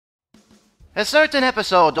A certain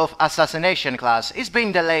episode of Assassination Class is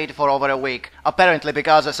being delayed for over a week, apparently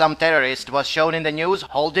because some terrorist was shown in the news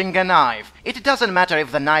holding a knife. It doesn't matter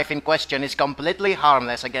if the knife in question is completely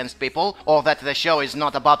harmless against people, or that the show is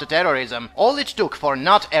not about terrorism. All it took for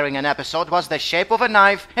not airing an episode was the shape of a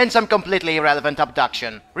knife and some completely irrelevant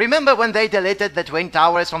abduction. Remember when they deleted the Twin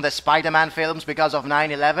Towers from the Spider-Man films because of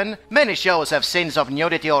 9/11? Many shows have scenes of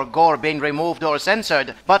nudity or gore being removed or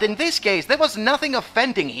censored, but in this case there was nothing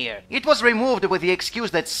offending here. It was removed with the excuse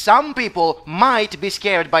that some people might be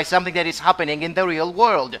scared by something that is happening in the real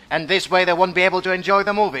world, and this way they won't be able to enjoy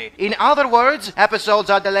the movie. In other words, episodes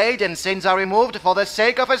are delayed and scenes are removed for the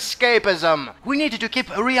sake of escapism. We need to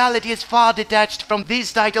keep reality as far detached from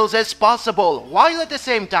these titles as possible, while at the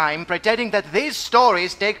same time pretending that these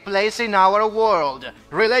stories take place in our world.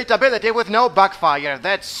 Relatability with no backfire,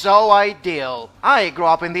 that's so ideal. I grew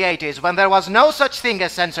up in the 80s when there was no such thing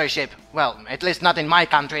as censorship. Well, at least not in my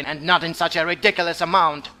country, and not in such a ridiculous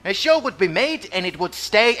amount. A show would be made, and it would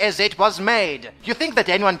stay as it was made. You think that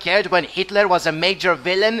anyone cared when Hitler was a major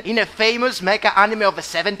villain in a famous mecha anime of the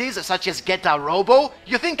 70s, such as Get a Robo?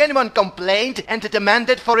 You think anyone complained and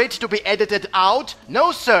demanded for it to be edited out?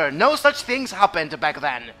 No sir, no such things happened back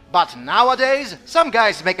then. But nowadays, some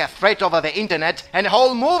guys make a threat over the internet and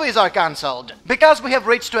whole movies are cancelled. Because we have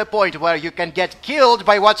reached to a point where you can get killed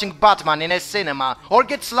by watching Batman in a cinema, or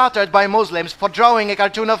get slaughtered by Muslims for drawing a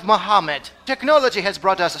cartoon of Muhammad. Technology has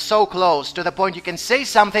brought us so close to the point you can say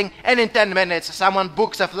something and in 10 minutes someone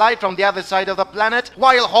books a flight from the other side of the planet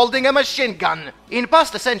while holding a machine gun. In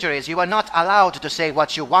past centuries you were not allowed to say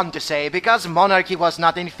what you want to say because monarchy was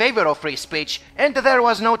not in favor of free speech and there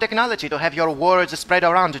was no technology to have your words spread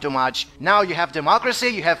around too much. Now you have democracy,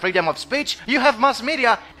 you have freedom of speech, you have mass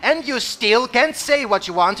media, and you still can't say what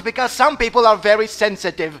you want because some people are very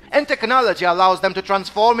sensitive and technology allows them to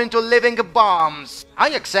transform into living bombs. I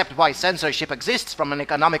accept why censorship exists from an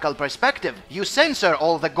economical perspective. You censor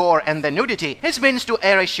all the gore and the nudity as means to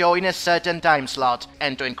air a show in a certain time slot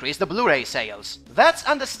and to increase the Blu-ray sales. That's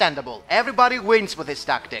understandable. Everybody wins with this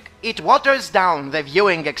tactic. It waters down the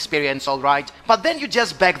viewing experience, alright, but then you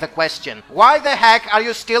just beg the question, why the heck are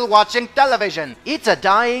you still watching television? It's a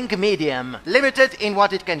dying medium, limited in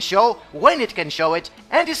what it can show, when it can show it,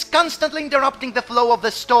 and is constantly interrupting the flow of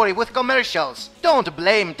the story with commercials. Don't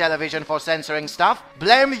blame television for censoring stuff.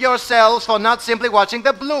 Blame yourselves for not simply watching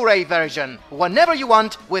the Blu-ray version. Whenever you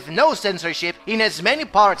want, with no censorship, in as many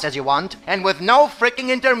parts as you want, and with no freaking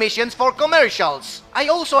intermissions for commercials. I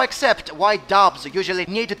also accept why dubs usually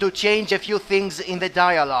need to change a few things in the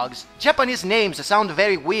dialogues. Japanese names sound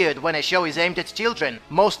very weird when a show is aimed at children.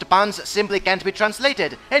 Most puns simply can't be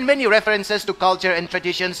translated, and many references to culture and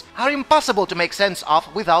traditions are impossible to make sense of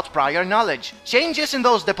without prior knowledge. Changes in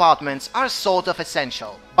those departments are sort of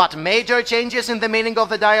essential. But major changes in the meaning of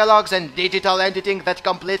the dialogues and digital editing that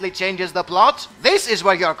completely changes the plot? This is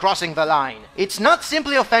where you're crossing the line. It's not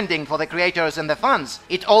simply offending for the creators and the fans.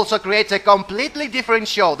 It also creates a completely different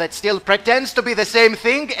show that still pretends to be the same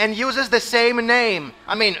thing and uses the same name.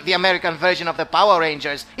 I mean, the American version of the Power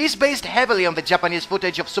Rangers is based heavily on the Japanese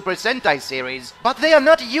footage of Super Sentai series. But they are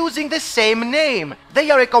not using the same name. They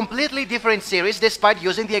are a completely different series despite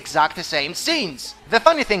using the exact same scenes. The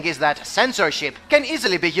funny thing is that censorship can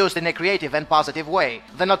easily be used in a creative and positive way.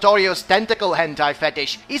 The notorious tentacle hentai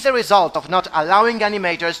fetish is a result of not allowing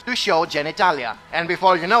animators to show genitalia. And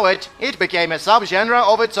before you know it, it became a subgenre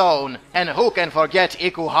of its own. And who can forget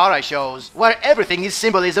Ikuhara shows, where everything is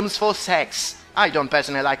symbolisms for sex? I don't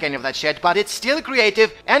personally like any of that shit, but it's still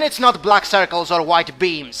creative and it's not black circles or white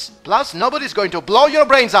beams. Plus, nobody's going to blow your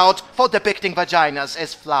brains out for depicting vaginas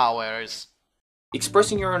as flowers.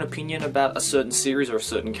 Expressing your own opinion about a certain series or a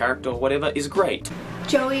certain character or whatever is great.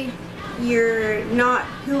 Joey, you're not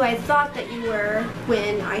who I thought that you were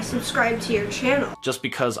when I subscribed to your channel. Just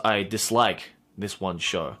because I dislike this one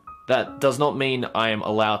show, that does not mean I am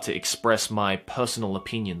allowed to express my personal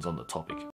opinions on the topic.